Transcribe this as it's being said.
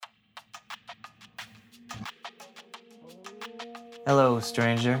Hello,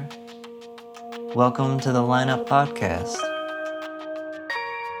 stranger. Welcome to the Lineup Podcast.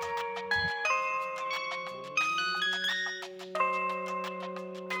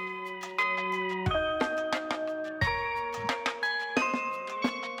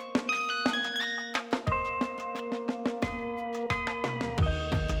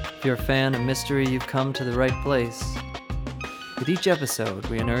 If you're a fan of mystery, you've come to the right place. With each episode,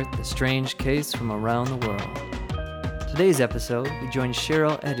 we unearth a strange case from around the world. Today's episode, we join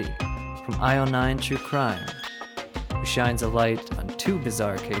Cheryl Eddy from IO9 True Crime, who shines a light on two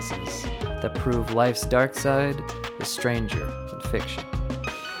bizarre cases that prove life's dark side is stranger than fiction.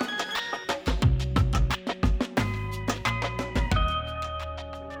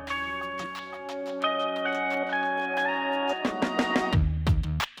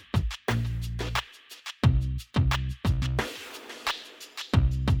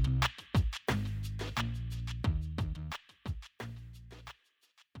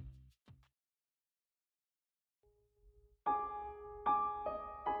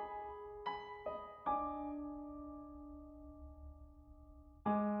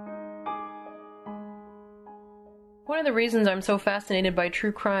 One of the reasons I'm so fascinated by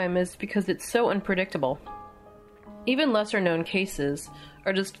true crime is because it's so unpredictable. Even lesser-known cases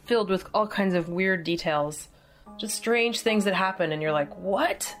are just filled with all kinds of weird details, just strange things that happen and you're like,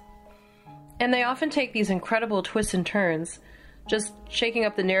 what? And they often take these incredible twists and turns, just shaking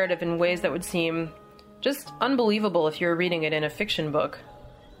up the narrative in ways that would seem just unbelievable if you were reading it in a fiction book.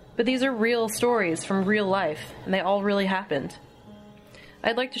 But these are real stories from real life, and they all really happened.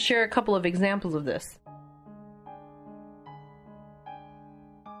 I'd like to share a couple of examples of this.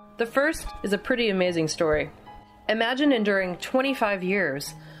 The first is a pretty amazing story. Imagine enduring 25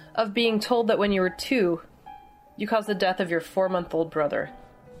 years of being told that when you were 2, you caused the death of your 4-month-old brother.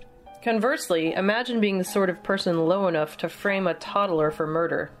 Conversely, imagine being the sort of person low enough to frame a toddler for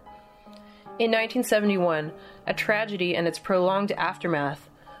murder. In 1971, a tragedy and its prolonged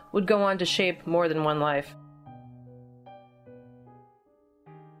aftermath would go on to shape more than one life.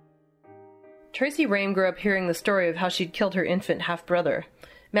 Tracy Rame grew up hearing the story of how she'd killed her infant half-brother,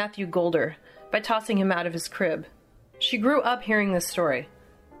 Matthew Golder, by tossing him out of his crib. She grew up hearing this story,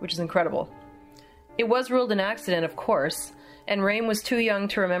 which is incredible. It was ruled an accident, of course, and Rame was too young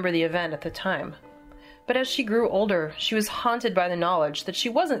to remember the event at the time. But as she grew older, she was haunted by the knowledge that she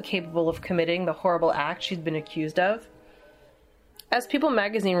wasn't capable of committing the horrible act she'd been accused of. As People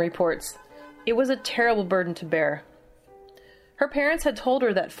magazine reports, it was a terrible burden to bear. Her parents had told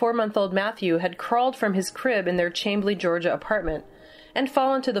her that 4-month-old Matthew had crawled from his crib in their Chambly, Georgia apartment and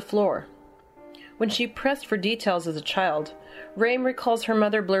fallen to the floor. When she pressed for details as a child, Rame recalls her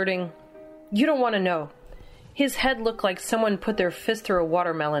mother blurting, "You don't want to know. His head looked like someone put their fist through a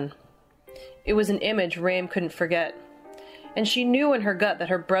watermelon." It was an image Rame couldn't forget, and she knew in her gut that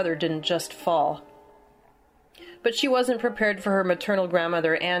her brother didn't just fall. But she wasn't prepared for her maternal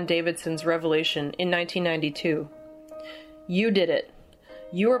grandmother Ann Davidson's revelation in 1992. "You did it.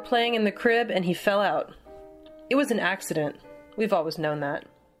 You were playing in the crib and he fell out. It was an accident. We've always known that."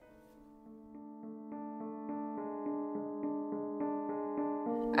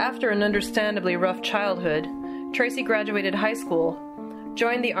 After an understandably rough childhood, Tracy graduated high school,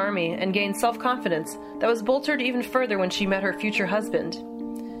 joined the Army, and gained self-confidence that was bolstered even further when she met her future husband.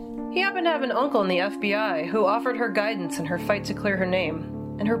 He happened to have an uncle in the FBI who offered her guidance in her fight to clear her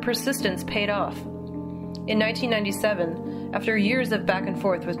name, and her persistence paid off. In 1997, after years of back and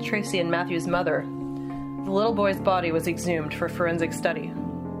forth with Tracy and Matthew's mother, the little boy's body was exhumed for forensic study.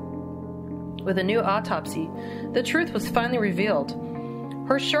 With a new autopsy, the truth was finally revealed.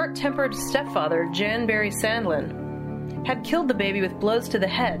 Her short-tempered stepfather, Jan Barry Sandlin, had killed the baby with blows to the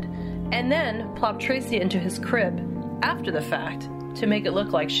head, and then plopped Tracy into his crib, after the fact, to make it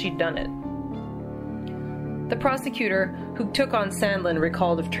look like she'd done it. The prosecutor who took on Sandlin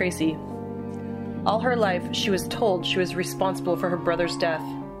recalled of Tracy, "All her life, she was told she was responsible for her brother's death.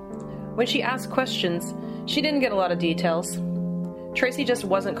 When she asked questions, she didn't get a lot of details. Tracy just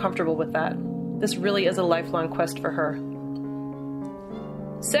wasn't comfortable with that. This really is a lifelong quest for her."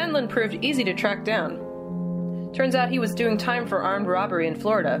 Sandlin proved easy to track down. Turns out he was doing time for armed robbery in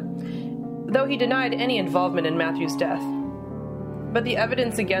Florida, though he denied any involvement in Matthew's death. But the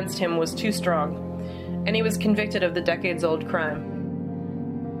evidence against him was too strong, and he was convicted of the decades-old crime.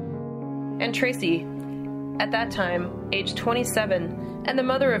 And Tracy, at that time, aged 27, and the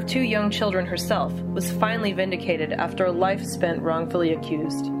mother of 2 young children herself, was finally vindicated after a life spent wrongfully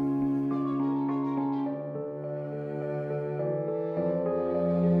accused.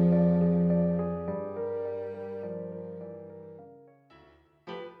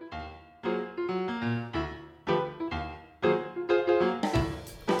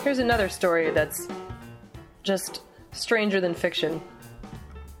 Here's another story that's just stranger than fiction.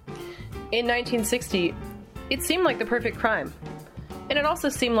 In 1960, it seemed like the perfect crime, and it also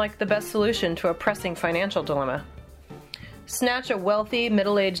seemed like the best solution to a pressing financial dilemma. Snatch a wealthy,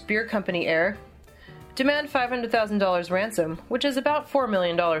 middle-aged beer company heir, demand $500,000 ransom, which is about $4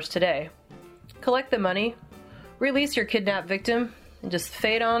 million today. Collect the money, release your kidnapped victim, and just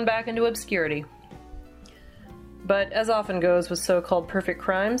fade on back into obscurity. But as often goes with so-called perfect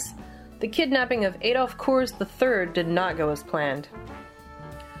crimes, the kidnapping of Adolf Coors III did not go as planned.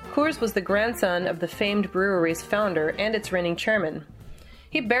 Coors was the grandson of the famed brewery's founder and its reigning chairman.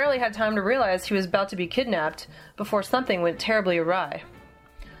 He barely had time to realize he was about to be kidnapped before something went terribly awry.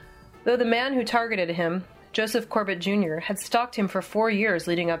 Though the man who targeted him, Joseph Corbett Jr., had stalked him for 4 years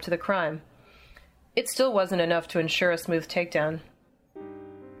leading up to the crime, it still wasn't enough to ensure a smooth takedown.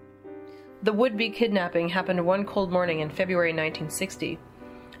 The would-be kidnapping happened one cold morning in February 1960,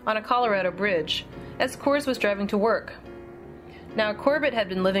 on a Colorado bridge, as Coors was driving to work. Now, Corbett had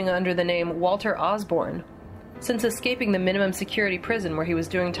been living under the name Walter Osborne since escaping the minimum security prison where he was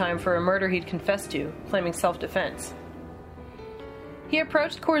doing time for a murder he'd confessed to, claiming self-defense. He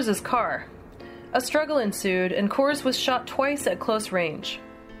approached Coors' car. A struggle ensued, and Coors was shot twice at close range.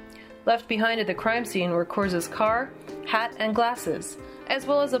 Left behind at the crime scene were Coors' car, hat, and glasses, as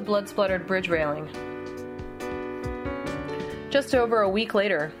well as a blood-splattered bridge railing. Just over a week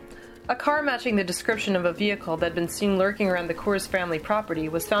later, a car matching the description of a vehicle that had been seen lurking around the Coors family property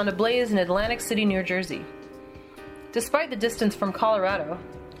was found ablaze in Atlantic City, New Jersey. Despite the distance from Colorado,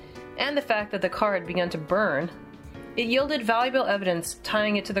 and the fact that the car had begun to burn, it yielded valuable evidence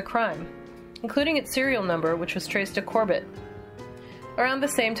tying it to the crime, including its serial number, which was traced to Corbett. Around the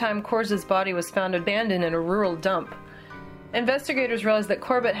same time, Coors' body was found abandoned in a rural dump. Investigators realized that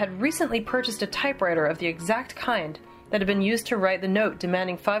Corbett had recently purchased a typewriter of the exact kind that had been used to write the note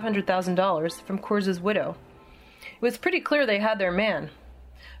demanding $500,000 from Coors' widow. It was pretty clear they had their man.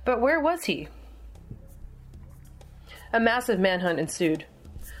 But where was he? A massive manhunt ensued.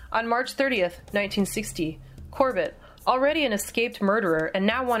 On March 30th, 1960, Corbett, already an escaped murderer and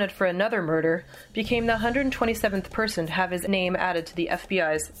now wanted for another murder, became the 127th person to have his name added to the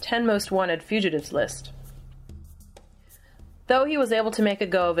FBI's 10 most wanted fugitives list. Though he was able to make a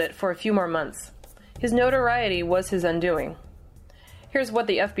go of it for a few more months, his notoriety was his undoing. Here's what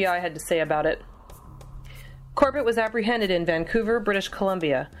the FBI had to say about it. Corbett was apprehended in Vancouver, British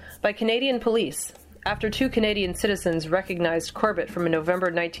Columbia, by Canadian police after 2 Canadian citizens recognized Corbett from a November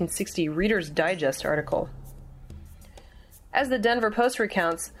 1960 Reader's Digest article. As the Denver Post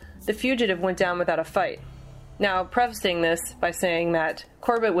recounts, the fugitive went down without a fight. Now, prefacing this by saying that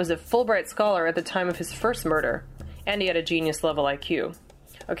Corbett was a Fulbright scholar at the time of his first murder, and he had a genius-level IQ.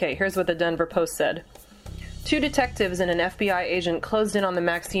 Okay, here's what the Denver Post said. 2 detectives and an FBI agent closed in on the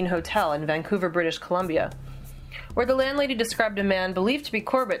Maxine Hotel in Vancouver, British Columbia, where the landlady described a man believed to be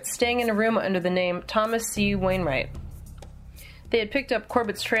Corbett staying in a room under the name Thomas C. Wainwright. They had picked up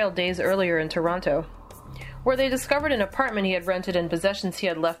Corbett's trail days earlier in Toronto, where they discovered an apartment he had rented and possessions he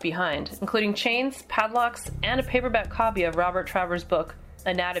had left behind, including chains, padlocks, and a paperback copy of Robert Travers' book,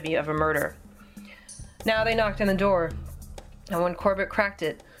 Anatomy of a Murder. Now they knocked on the door, and when Corbett cracked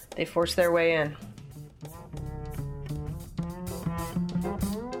it, they forced their way in.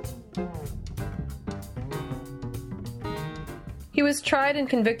 He was tried and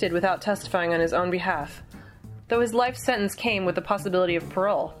convicted without testifying on his own behalf, though his life sentence came with the possibility of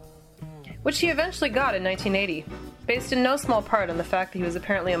parole, which he eventually got in 1980, based in no small part on the fact that he was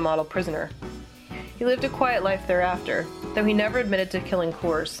apparently a model prisoner. He lived a quiet life thereafter, though he never admitted to killing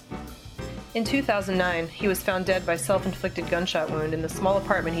Coors. In 2009, he was found dead by self-inflicted gunshot wound in the small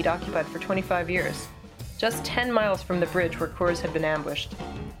apartment he'd occupied for 25 years, just 10 miles from the bridge where Coors had been ambushed.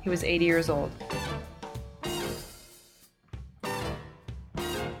 He was 80 years old.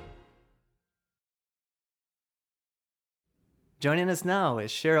 Joining us now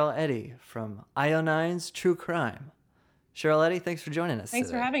is Cheryl Eddy from IO9's True Crime. Cheryl Eddy, thanks for joining us Thanks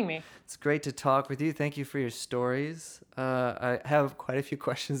today. for having me. It's great to talk with you. Thank you for your stories. I have quite a few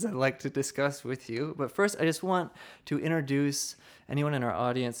questions I'd like to discuss with you. But first, I just want to introduce anyone in our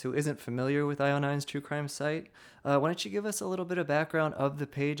audience who isn't familiar with IO9's True Crime site. Why don't you give us a little bit of background of the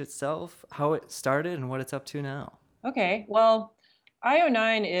page itself, how it started, and what it's up to now? Okay, well,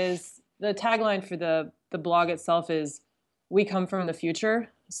 IO9 is, the tagline for the blog itself is, "We come from the future."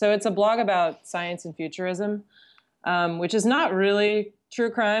 So it's a blog about science and futurism, which is not really true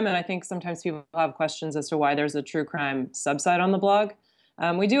crime. And I think sometimes people have questions as to why there's a true crime subsite on the blog.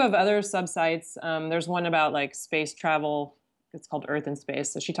 We do have other subsites. There's one about like space travel. It's called Earth and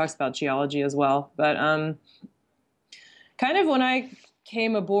Space. So she talks about geology as well. But kind of when I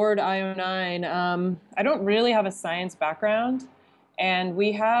came aboard IO9, I don't really have a science background. And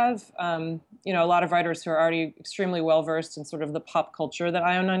we have, a lot of writers who are already extremely well versed in sort of the pop culture that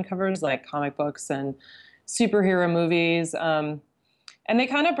IO9 covers, like comic books and superhero movies. And they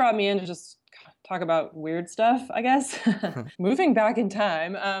kind of brought me in to just talk about weird stuff, I guess. Moving back in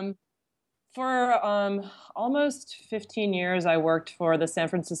time, for almost 15 years, I worked for the San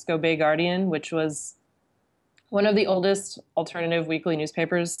Francisco Bay Guardian, which was one of the oldest alternative weekly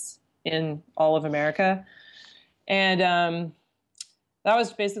newspapers in all of America. And that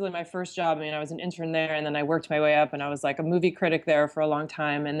was basically my first job. I mean, I was an intern there, and then I worked my way up, and I was like a movie critic there for a long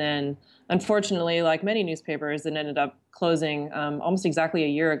time. And then, unfortunately, like many newspapers, it ended up closing almost exactly a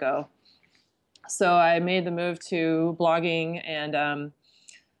year ago. So I made the move to blogging, and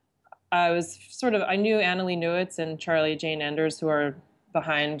I knew Annalee Newitz and Charlie Jane Anders, who are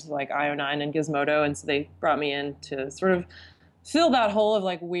behind like IO9 and Gizmodo, and so they brought me in to sort of fill that hole of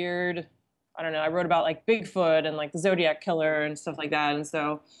like weird, I don't know, I wrote about like Bigfoot and like the Zodiac Killer and stuff like that. And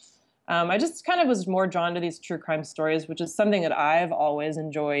so I just kind of was more drawn to these true crime stories, which is something that I've always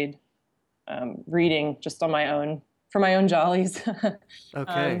enjoyed reading just on my own, for my own jollies.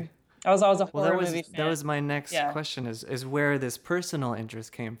 Okay. I was always a horror movie fan. That was my next question is where this personal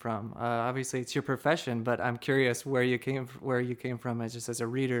interest came from. Obviously, it's your profession, but I'm curious where you came from as just as a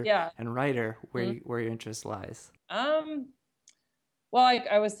reader and writer, where your interest lies. Well,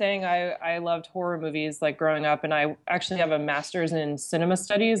 I was saying I loved horror movies like growing up, and I actually have a master's in cinema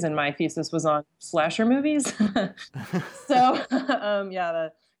studies, and my thesis was on slasher movies. So,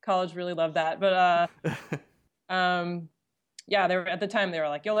 the college really loved that. But they were, at the time they were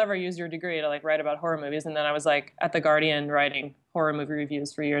like, "You'll ever use your degree to like write about horror movies?" And then I was like at the Guardian writing horror movie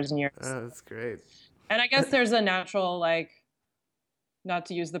reviews for years and years. Oh, that's great. And I guess there's a natural, like, not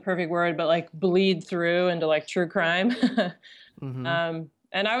to use the perfect word, but like bleed through into like true crime. Mm-hmm.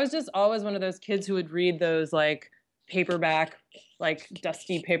 And I was just always one of those kids who would read those like paperback, like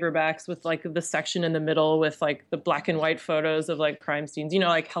dusty paperbacks with like the section in the middle with like the black and white photos of like crime scenes,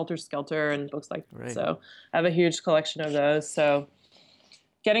 like Helter Skelter and books like that. Right. So I have a huge collection of those. So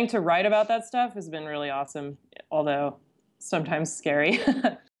getting to write about that stuff has been really awesome, although sometimes scary.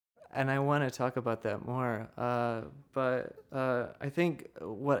 And I want to talk about that more. But I think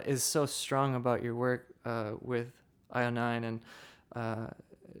what is so strong about your work with IO9 and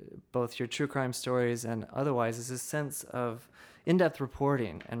both your true crime stories and otherwise is a sense of in-depth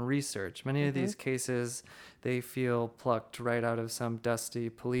reporting and research. Many of these cases, they feel plucked right out of some dusty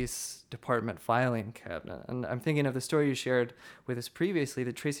police department filing cabinet. And I'm thinking of the story you shared with us previously,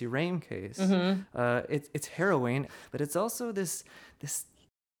 the Tracy Rame case. It's harrowing, but it's also this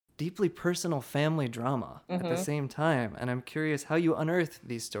deeply personal family drama at the same time. And I'm curious how you unearth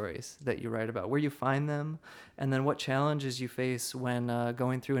these stories that you write about, where you find them, and then what challenges you face when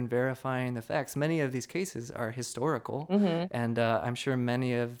going through and verifying the facts. Many of these cases are historical, and I'm sure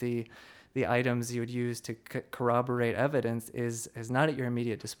many of the items you would use to corroborate evidence is not at your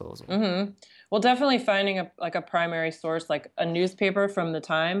immediate disposal. Well, definitely finding a primary source, like a newspaper from the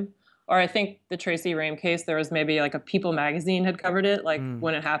time. Or I think the Tracy Rame case, there was maybe like a People magazine had covered it, like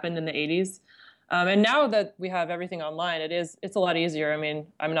when it happened in the 80s. And now that we have everything online, it's a lot easier. I mean,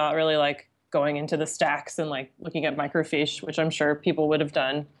 I'm not really like going into the stacks and like looking at microfiche, which I'm sure people would have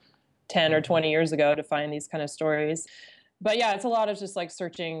done 10 or 20 years ago to find these kind of stories. But yeah, it's a lot of just like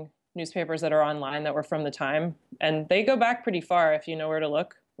searching newspapers that are online that were from the time. And they go back pretty far if you know where to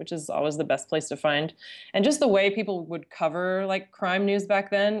look, which is always the best place to find. And just the way people would cover like crime news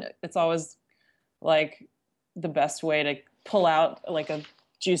back then, it's always like the best way to pull out like a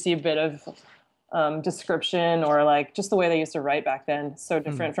juicy bit of description, or like just the way they used to write back then. So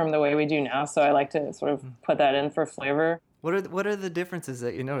different from the way we do now. So I like to sort of put that in for flavor. What are the differences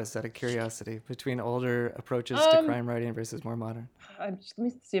that you notice out of curiosity between older approaches to crime writing versus more modern? Let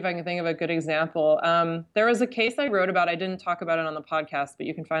me see if I can think of a good example. There was a case I wrote about. I didn't talk about it on the podcast, but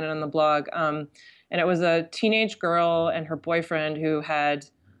you can find it on the blog. And it was a teenage girl and her boyfriend who had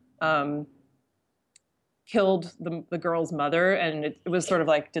killed the girl's mother. And it was sort of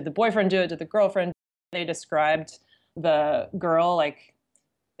like, did the boyfriend do it? Did the girlfriend? They described the girl like,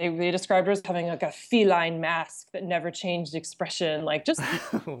 They described her as having like a feline mask that never changed expression, like just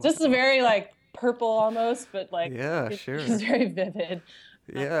a very like purple almost, but like it's very vivid.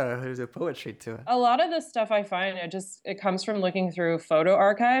 Yeah, there's a poetry to it. A lot of the stuff I find, it comes from looking through photo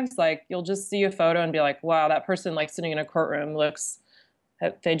archives. Like you'll just see a photo and be like, wow, that person like sitting in a courtroom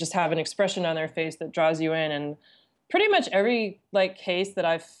they just have an expression on their face that draws you in. And pretty much every like case that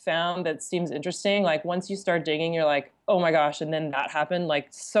I've found that seems interesting, like once you start digging, you're like, oh my gosh, and then that happened. Like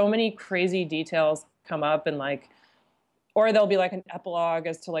so many crazy details come up, and like or there'll be like an epilogue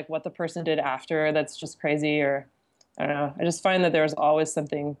as to like what the person did after that's just crazy, or I don't know. I just find that there's always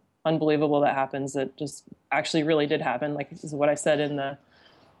something unbelievable that happens that just actually really did happen. Like this is what I said in the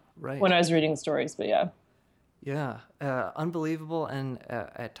Right. when I was reading the stories, but yeah. Yeah, unbelievable, and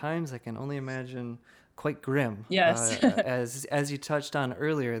at times I can only imagine quite grim. Yes. As you touched on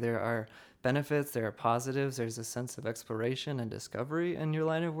earlier, there are benefits, there are positives, there's a sense of exploration and discovery in your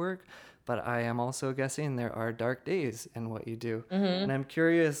line of work, but I am also guessing there are dark days in what you do. And I'm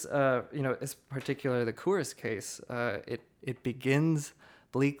curious, it's particular the Coors case. It begins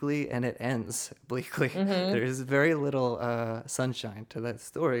bleakly and it ends bleakly. There's very little sunshine to that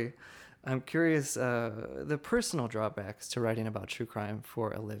story. I'm curious, the personal drawbacks to writing about true crime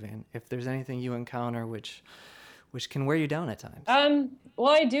for a living, if there's anything you encounter which can wear you down at times.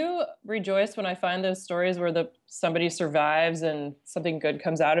 Well, I do rejoice when I find those stories where somebody survives and something good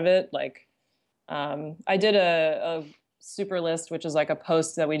comes out of it. Like, I did a super list, which is like a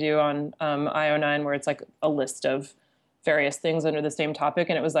post that we do on IO9, where it's like a list of various things under the same topic,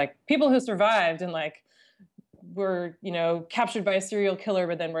 and it was like people who survived and like were, captured by a serial killer,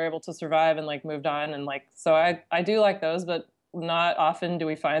 but then were able to survive and like moved on. And like, so I do like those, but not often do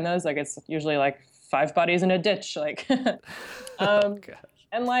we find those. Like it's usually like 5 bodies in a ditch. Like,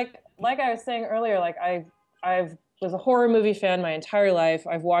 and like I was saying earlier, like I've was a horror movie fan my entire life.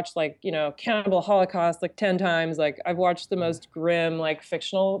 I've watched like, Cannibal Holocaust like 10 times. Like I've watched the most grim, like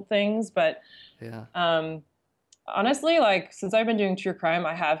fictional things, but yeah. Honestly, like since I've been doing true crime,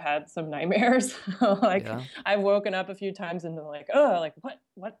 I have had some nightmares. Like I've woken up a few times and been like, oh, like what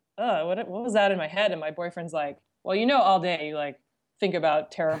was that in my head? And my boyfriend's like, well, all day you like think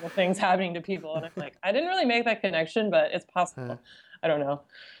about terrible things happening to people, and I'm like, I didn't really make that connection, but it's possible. I don't know.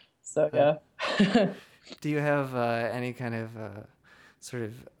 So yeah. Do you have any kind of sort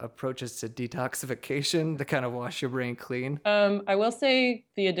of approaches to detoxification to kind of wash your brain clean? I will say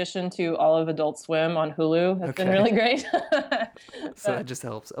the addition to all of Adult Swim on Hulu has been really great. So that just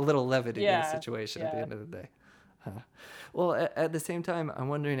helps. A little levity in the situation at the end of the day. Well, at the same time, I'm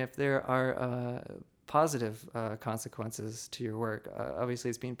wondering if there are positive consequences to your work. Obviously,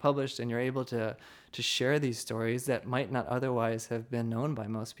 it's being published and you're able to share these stories that might not otherwise have been known by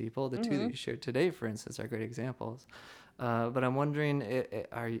most people. The two that you shared today, for instance, are great examples. But I'm wondering,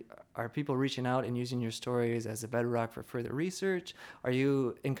 are people reaching out and using your stories as a bedrock for further research? Are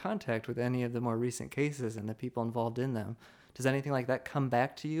you in contact with any of the more recent cases and the people involved in them? Does anything like that come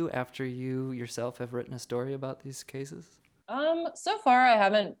back to you after you yourself have written a story about these cases? So far, I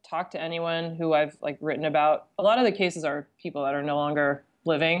haven't talked to anyone who I've like written about. A lot of the cases are people that are no longer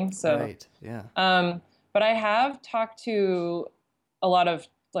living. So, right, yeah. But I have talked to a lot of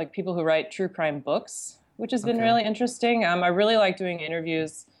like people who write true crime books, which has been really interesting. I really like doing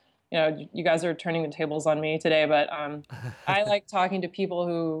interviews. You guys are turning the tables on me today, but I like talking to people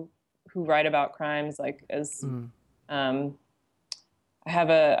who write about crimes. Like I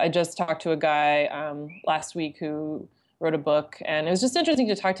just talked to a guy last week who wrote a book, and it was just interesting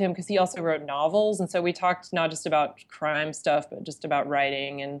to talk to him because he also wrote novels. And so we talked not just about crime stuff, but just about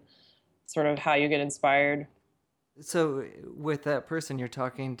writing and sort of how you get inspired. So with that person, you're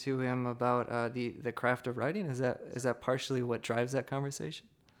talking to him about the craft of writing? Is that partially what drives that conversation?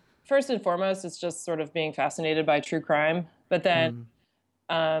 First and foremost, it's just sort of being fascinated by true crime. But then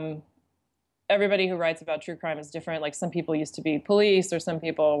everybody who writes about true crime is different. Like some people used to be police, or some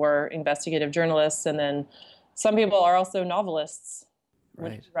people were investigative journalists, and then some people are also novelists,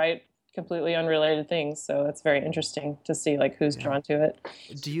 which write completely unrelated things. So it's very interesting to see like who's drawn to it.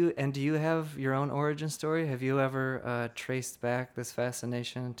 Do you have your own origin story? Have you ever traced back this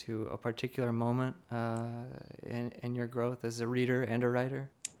fascination to a particular moment in your growth as a reader and a writer?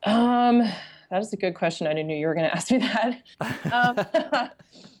 That is a good question. I knew you were going to ask me that.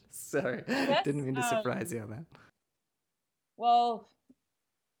 Sorry, didn't mean to surprise you on that. Well,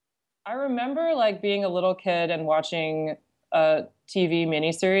 I remember like being a little kid and watching a TV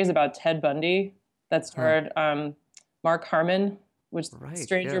miniseries about Ted Bundy that starred Mark Harmon, which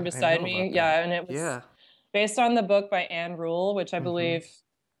Stranger Beside Me. Yeah, and it was based on the book by Anne Rule, which I believe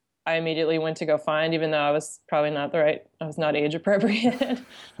I immediately went to go find, even though I was probably not I was not age appropriate.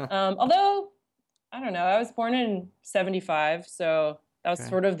 Although, I don't know, I was born in 1975, so that was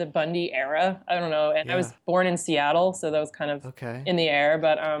sort of the Bundy era. I don't know. And I was born in Seattle, so that was kind of in the air.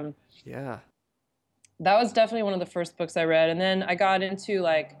 But that was definitely one of the first books I read. And then I got into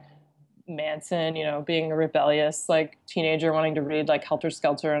like Manson, being a rebellious like teenager wanting to read like Helter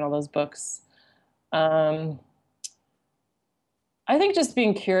Skelter and all those books. I think just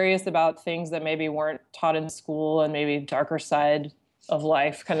being curious about things that maybe weren't taught in school, and maybe darker side of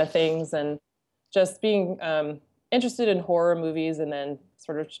life kind of things, and just being interested in horror movies and then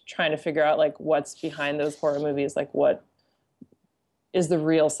sort of trying to figure out like what's behind those horror movies, like what is the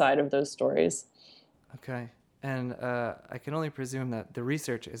real side of those stories. Okay. And I can only presume that the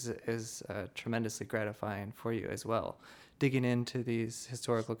research is tremendously gratifying for you as well. Digging into these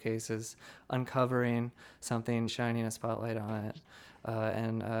historical cases, uncovering something, shining a spotlight on it,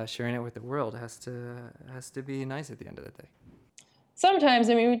 and sharing it with the world has to be nice at the end of the day. Sometimes,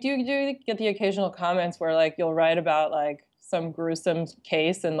 I mean, we do get the occasional comments where like you'll write about like some gruesome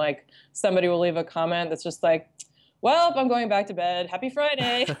case and like somebody will leave a comment that's just like, well, I'm going back to bed. Happy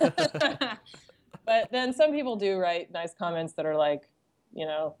Friday. But then some people do write nice comments that are like, you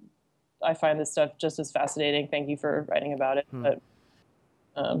know, I find this stuff just as fascinating. Thank you for writing about it. But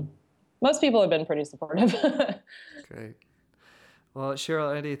most people have been pretty supportive. Great. Well,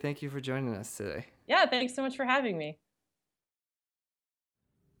 Cheryl Eddy, thank you for joining us today. Yeah, thanks so much for having me.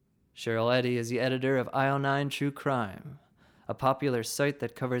 Cheryl Eddy is the editor of IO9 True Crime, a popular site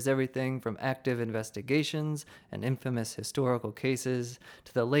that covers everything from active investigations and infamous historical cases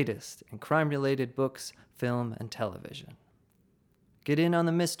to the latest in crime-related books, film, and television. Get in on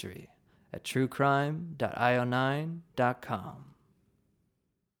the mystery at truecrime.io9.com.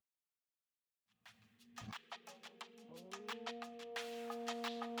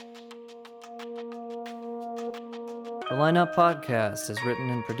 The Lineup Podcast is written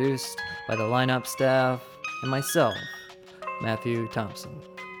and produced by the Lineup staff and myself, Matthew Thompson.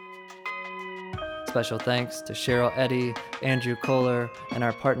 Special thanks to Cheryl Eddy, Andrew Kohler, and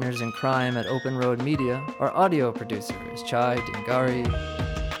our partners in crime at Open Road Media. Our audio producer is Chai Dingari.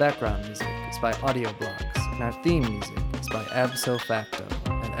 Background music is by Audio Blocks, and our theme music is by Absofacto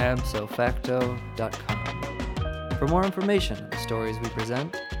at absofacto.com. For more information on the stories we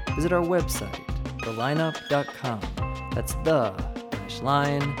present, visit our website, thelineup.com. That's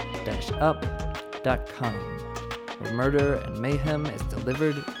the-line-up.com, where murder and mayhem is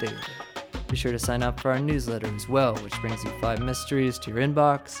delivered daily. Be sure to sign up for our newsletter as well, which brings you 5 mysteries to your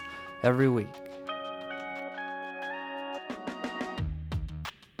inbox every week.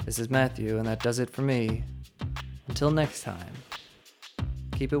 This is Matthew, and that does it for me. Until next time,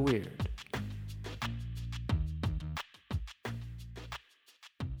 keep it weird.